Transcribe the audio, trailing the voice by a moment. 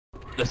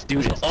Let's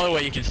do this. Only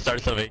way you can start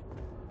something.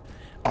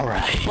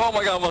 Alright. Oh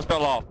my god, almost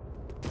fell off.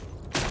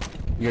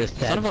 You're a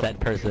sad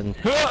person.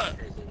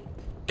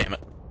 Damn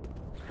it.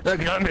 The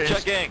gun is...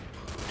 Checking.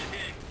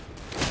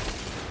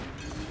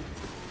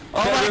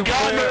 Oh my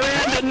god,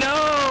 Miranda,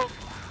 no!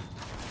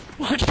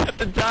 Watch out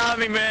the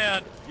Tommy,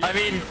 man! I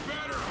mean...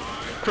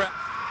 Crap.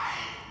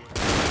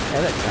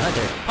 Oh, that's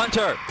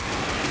Hunter.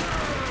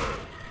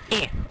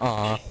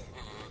 Aw.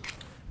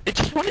 It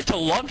just wanted to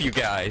love you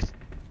guys.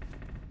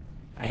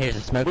 I hear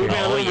the smoke.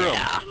 Oh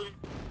yeah.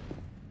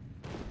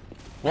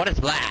 What is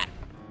that?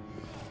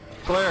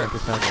 Clear.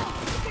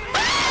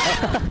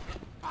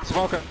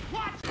 Smoker.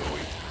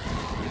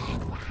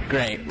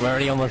 Great, we're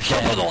already almost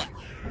dead.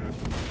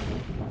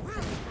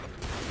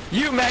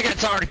 You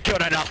maggots aren't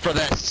good enough for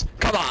this!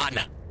 Come on!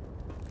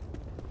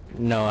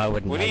 No, I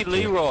wouldn't. We like need to.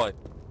 Leroy.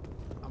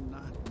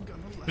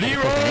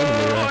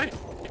 Leroy!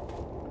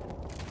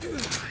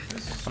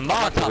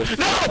 Molotov.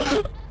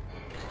 No!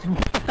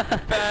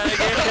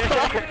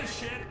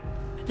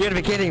 You gotta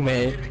be kidding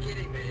me.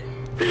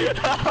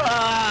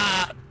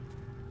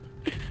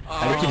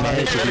 How did you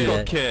manage to do medical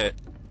that? kit.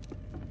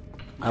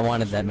 I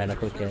wanted that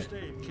medical kit.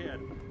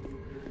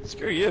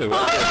 Screw you.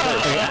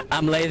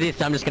 I'm lazy,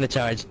 so I'm just gonna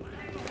charge.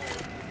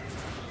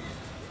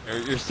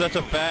 You're such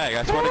a fag.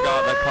 I swear to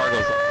God, that car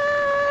goes up.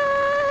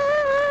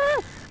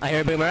 I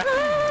hear a boomer.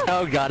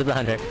 Oh god, it's a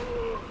hunter.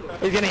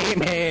 He's gonna eat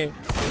me.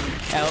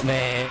 Help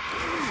me.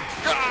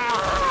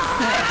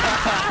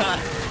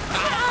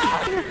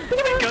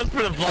 He goes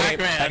for the black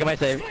man. Back in my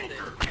save.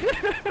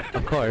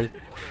 Of course.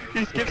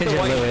 He skips Cause the you're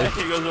white guy, Lewis.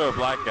 he goes to a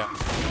black guy.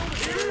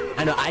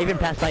 I know, I even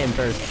passed by him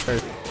first.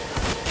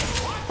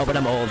 Oh, but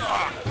I'm old.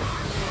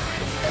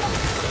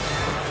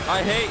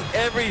 I hate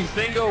every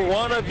single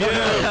one of you.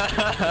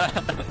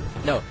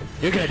 No,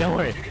 you're good, don't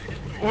worry.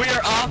 We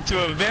are off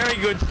to a very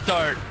good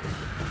start.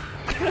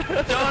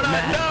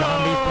 Mass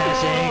zombies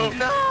passing.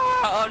 No!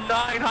 Oh,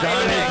 900.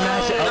 Zombies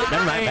passing. Oh,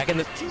 never mind, back in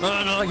the...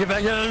 No, get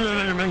back.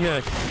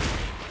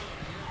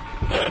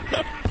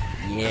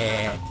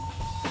 Yeah.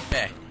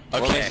 Okay.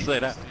 Well, let's say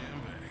that.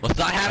 Let's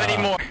not have any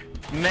more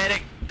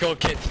medical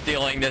kit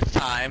stealing this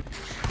time.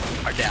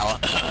 Ardella.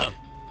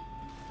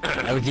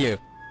 That was you.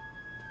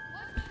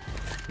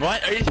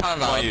 What are you talking I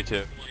about? want you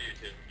two.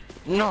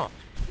 No.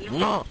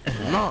 Come on,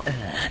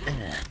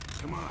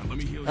 let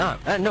me heal you. No,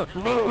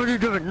 what are you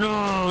doing?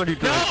 No, what are you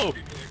doing? No!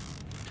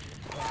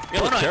 You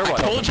don't Hold on, care I what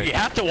told happened. you, you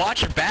have to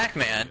watch your back,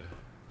 man.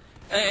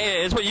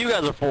 Hey, it's what you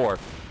guys are for.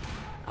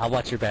 I'll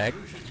watch your back.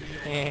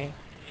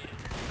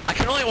 I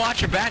can only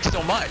watch your back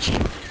so much.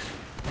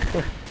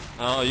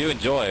 Oh, you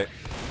enjoy it.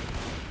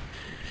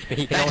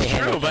 He can only That's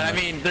handle true, but so I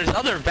much. mean, there's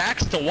other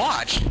backs to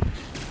watch.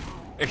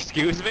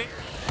 Excuse me?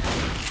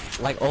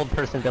 Like old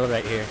person Bill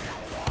right here.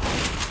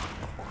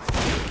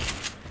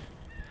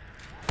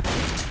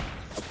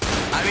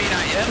 I mean,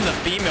 I am the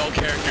female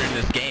character in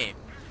this game.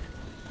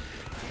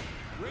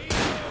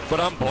 But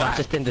I'm Not black.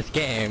 just in this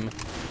game.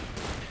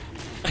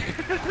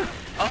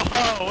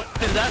 Oh, what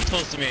is that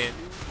supposed to mean?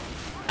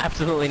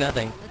 Absolutely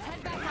nothing.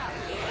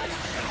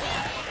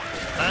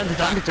 The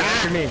zombies are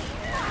after me.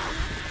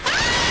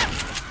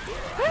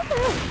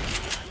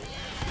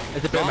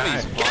 It's a bit Zombies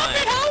mad.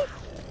 flying.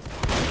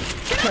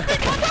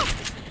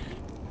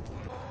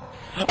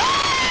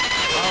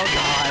 Oh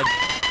god.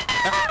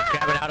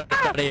 Grab an auto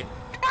shotty.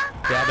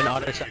 Grab an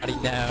auto shotty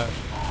now.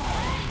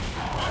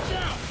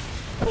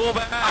 Pull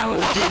back. Oh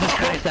Jesus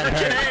Christ, that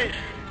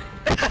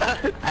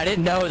hurt. I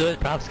didn't know those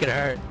props could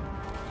hurt.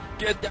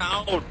 Get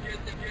down.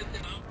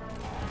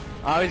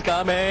 Oh, he's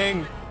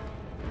coming.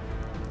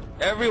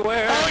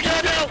 Everywhere. Oh,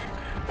 God, no!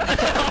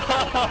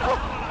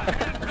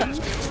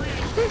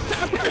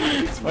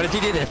 What did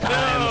you do this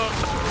time?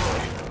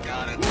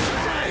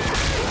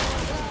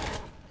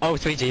 Oh,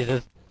 sweet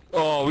Jesus.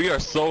 Oh, we are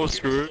so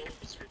screwed.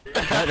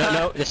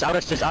 No. Just auto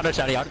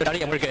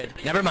shotty, and we're good.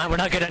 Never mind, we're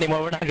not good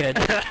anymore, we're not good.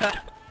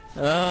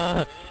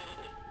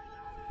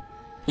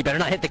 You better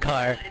not hit the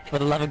car. For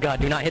the love of God,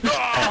 do not hit the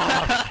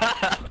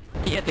car.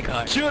 He hit the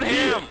car. Shoot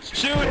him!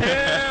 Shoot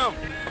him!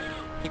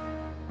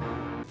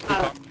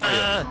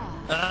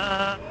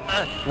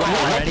 Wow,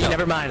 already?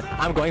 Never mind.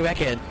 I'm going back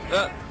in.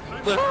 Look.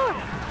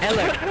 Hey,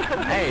 look.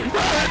 Hey,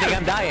 I think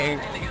I'm dying.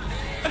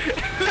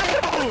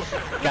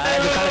 Guys,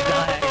 I'm trying to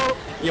die.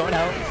 You want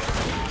help?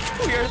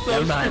 We are so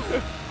Never mind.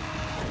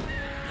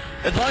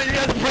 As long as you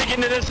guys break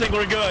into this thing,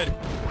 we're good.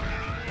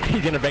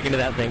 He's gonna break into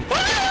that thing.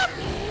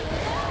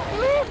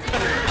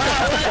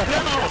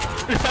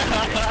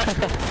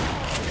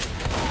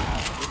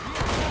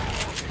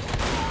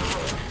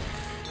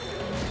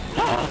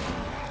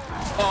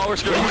 Oh, we're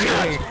screwed. We're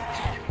going.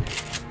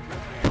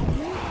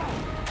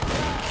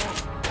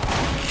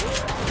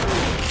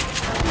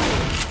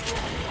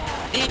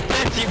 Eat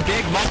this, you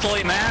big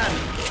muscly man.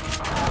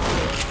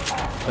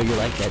 Oh, you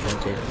like that,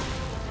 don't you?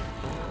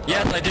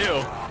 Yes, I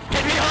do.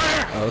 Hit me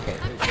harder! Oh, okay.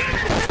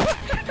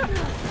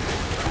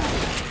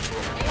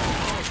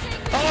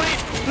 Oh, wait!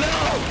 No!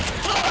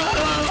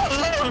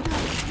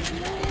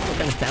 What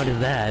kind of sound is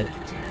that?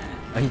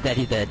 Oh, he's dead,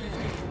 he's dead.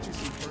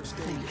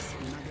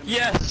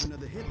 Yes!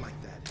 Another hit like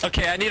that.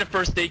 Okay, I need a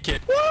first aid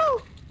kit. No,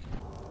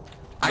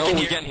 can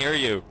we hear- can't hear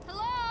you.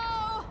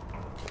 Hello?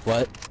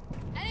 What?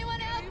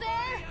 Anyone out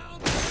there?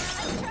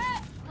 I'm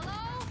trapped.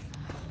 Hello?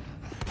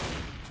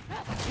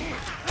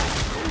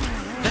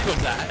 There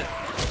goes that.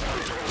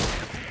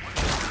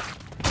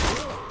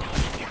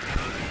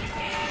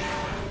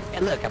 Hey,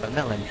 look, I'm a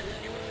melon.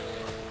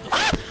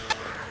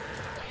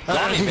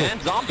 Zombie, man,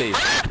 zombie.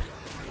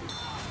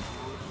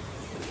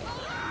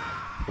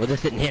 We'll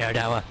just sit in here,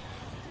 Odawa,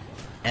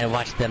 and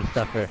watch them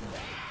suffer.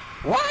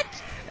 What?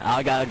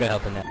 I gotta go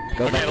help in that.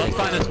 Go Okay, back let's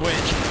find this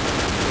witch.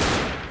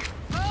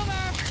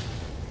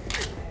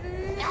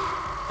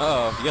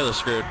 Oh, you guys are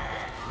screwed.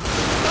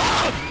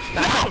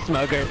 That's a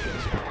smoker.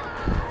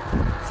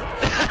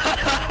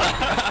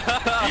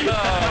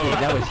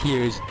 That was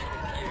huge.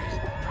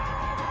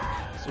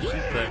 That's what she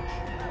said.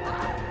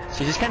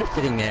 She's just kind of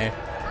sitting there.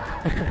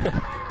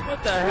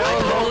 What the hell? I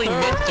totally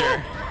missed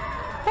her.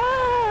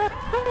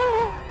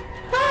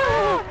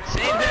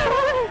 Save them!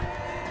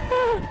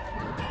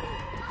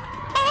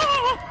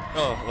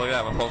 Oh, look at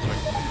that, my phone's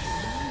ringing.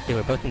 They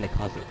were both in the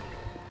closet.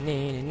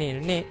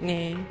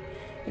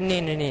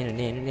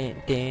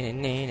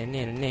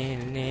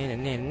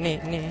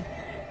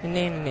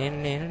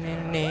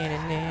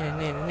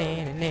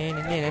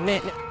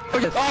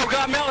 Oh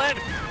god, Melon!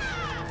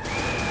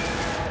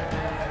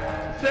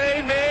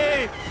 Save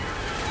me!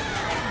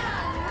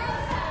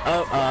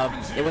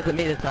 Oh, it wasn't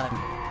me this time.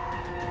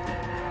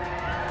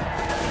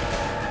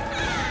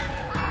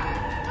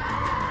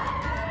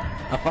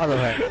 I'll follow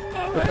her.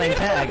 We're playing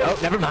tag. Oh,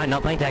 never mind,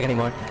 not playing tag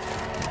anymore.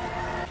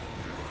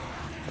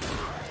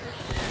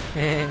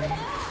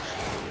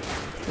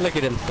 Look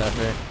at him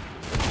suffer.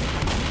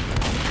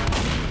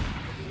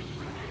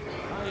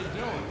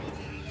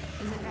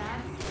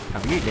 How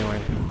are you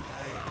doing?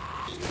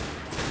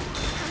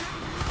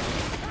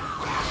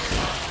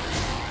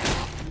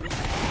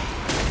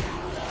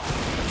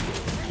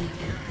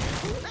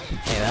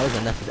 Hey, that was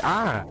unnecessary.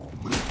 Ah!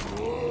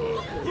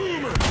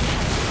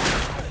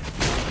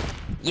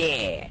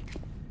 Yeah!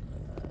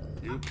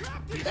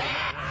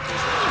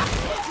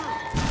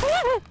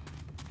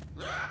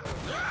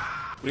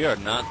 We are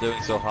not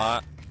doing so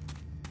hot.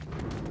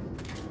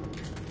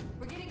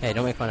 Hey,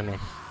 don't make fun of me.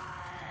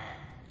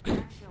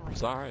 I'm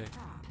sorry.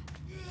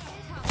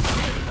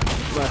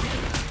 Come on.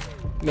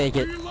 Make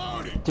it.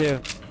 2.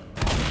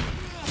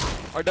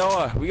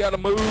 Ardoa, we gotta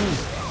move.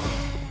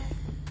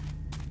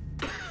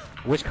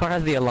 Which car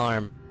has the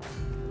alarm?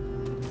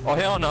 Oh,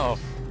 hell no.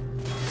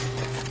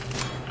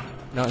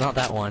 No, not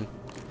that one.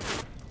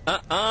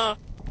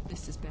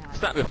 This is bad.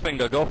 Snap your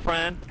finger,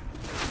 girlfriend.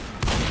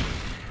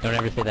 Don't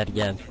ever say that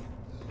again.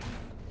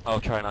 I'll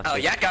try not to. Oh,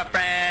 yeah,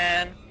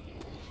 girlfriend!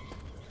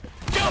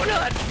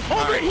 Donut!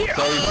 Over here!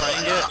 So you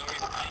praying it?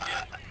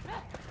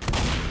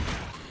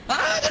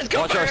 Ah, there's Watch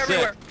gunfire our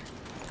everywhere!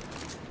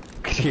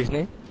 Excuse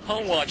me?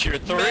 Home Watcher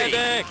 3!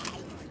 Medic!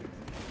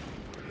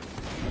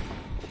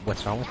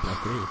 What's wrong with my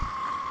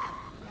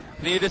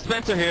 3? Need a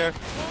dispenser here.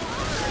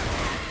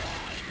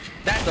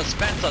 That's the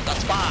Spencer, the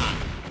spa!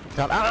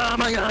 Stop. Oh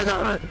my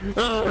god!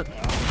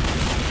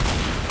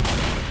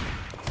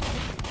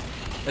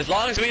 As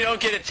long as we don't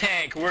get a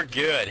tank, we're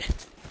good.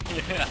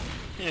 Yeah.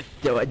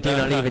 Do not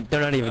even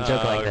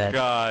joke like that. Oh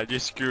god, you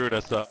screwed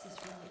us up.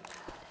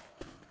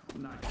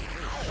 I'm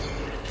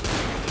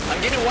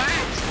getting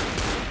whacked!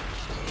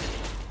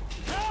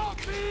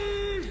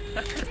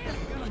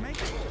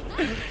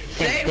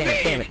 Save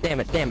me! Damn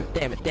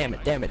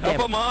it.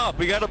 Help him up,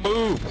 we gotta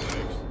move.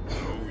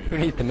 Who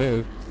needs to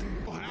move?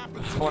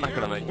 We're not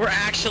gonna make it. We're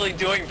actually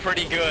doing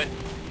pretty good.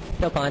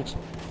 Kill punch.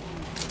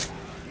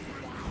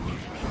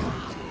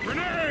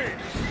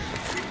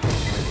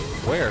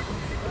 Where?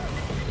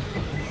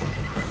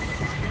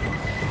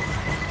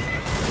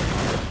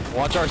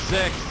 Watch our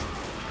 6.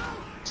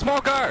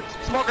 Smoker!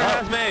 Smoker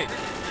has me!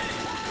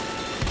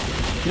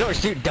 You don't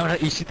shoot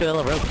donut, you shoot the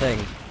little rope thing.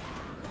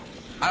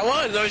 I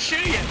was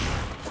shooting it!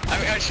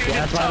 I was shooting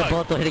Yeah, its that's why the tongue.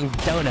 bullets are hitting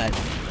donut.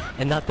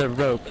 And not the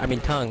rope. I mean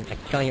tongue. I'm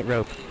calling it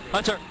rope.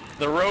 Hunter!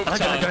 The rope tongue.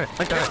 Hunter.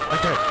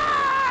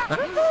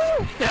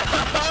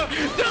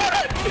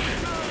 Donut!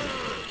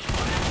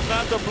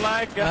 Not the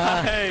black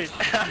guy!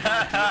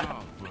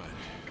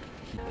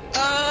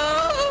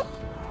 Oh!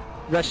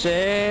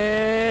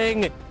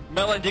 Rushing!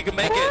 Melon, you can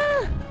make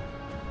it!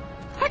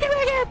 I can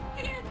make it!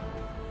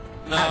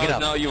 Get No,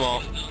 up. no, you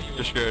won't.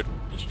 You're screwed.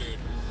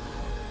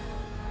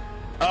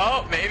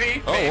 Oh,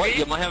 maybe. Oh, maybe. wait,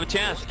 you might have a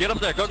chance. Get up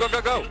there. Go.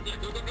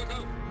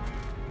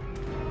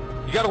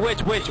 You got a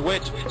witch.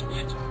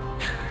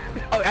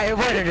 Oh, I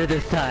avoided her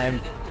this time.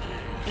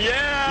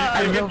 Yeah!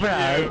 I'm so good for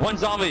proud.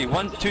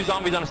 you. Two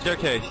zombies on a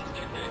staircase.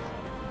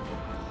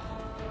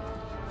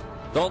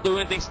 Don't do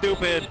anything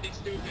stupid.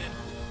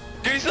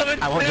 Do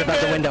something I won't jump out the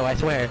stupid. window, I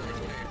swear.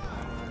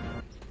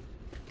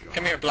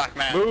 Come here, black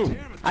man. Move.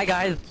 Hi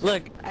guys,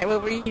 look, I'm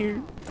over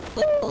here.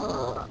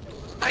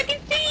 I can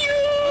see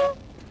you!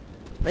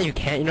 No, you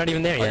can't, you're not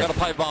even there I yet. got a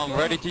pipe bomb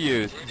ready to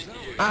use.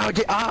 Oh,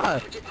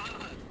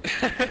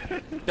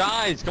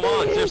 Guys, come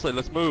on. Seriously,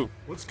 let's move.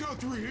 Let's go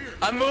through here.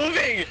 I'm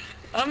moving!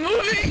 I'm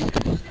moving!